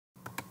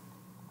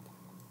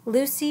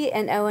Lucy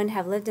and Owen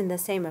have lived in the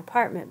same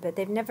apartment, but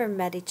they've never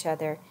met each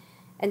other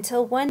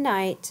until one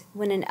night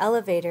when an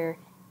elevator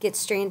gets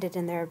stranded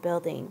in their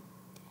building.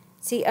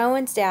 See,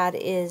 Owen's dad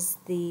is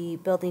the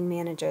building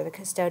manager, the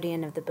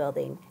custodian of the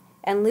building,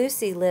 and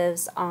Lucy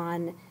lives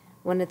on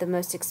one of the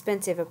most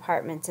expensive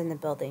apartments in the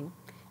building.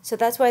 So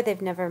that's why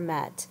they've never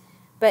met.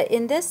 But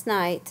in this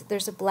night,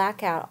 there's a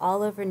blackout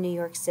all over New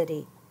York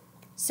City.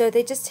 So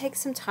they just take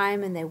some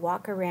time and they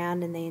walk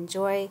around and they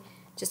enjoy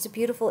just a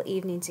beautiful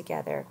evening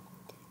together.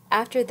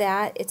 After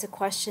that, it's a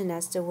question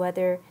as to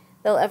whether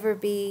they'll ever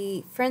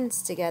be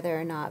friends together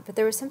or not. But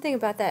there was something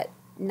about that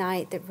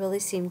night that really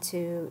seemed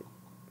to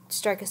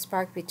strike a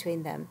spark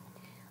between them.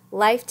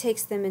 Life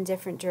takes them in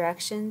different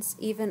directions,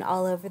 even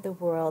all over the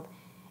world.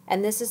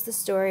 And this is the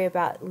story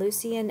about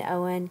Lucy and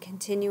Owen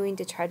continuing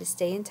to try to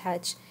stay in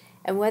touch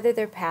and whether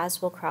their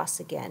paths will cross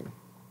again.